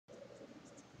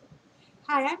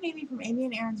Hi, I'm Amy from Amy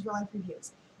and Aron's Real Life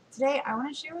Reviews. Today I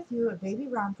want to share with you a baby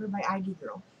romper by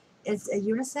IDGIRL. It's a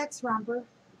unisex romper.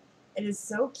 It is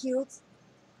so cute.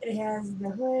 It has the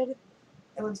hood.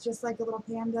 It looks just like a little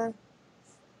panda.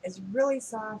 It's really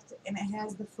soft and it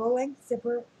has the full length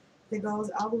zipper that goes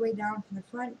all the way down from the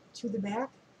front to the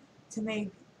back to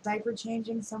make diaper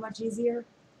changing so much easier.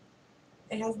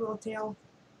 It has a little tail.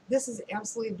 This is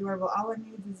absolutely adorable. All it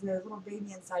needs is a little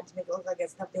baby inside to make it look like a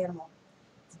stuffed animal.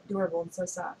 It's adorable and so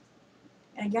soft.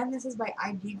 And again, this is by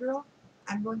IDGIRL.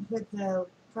 I'm going to put the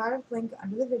product link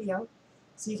under the video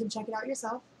so you can check it out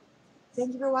yourself.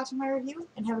 Thank you for watching my review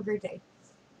and have a great day.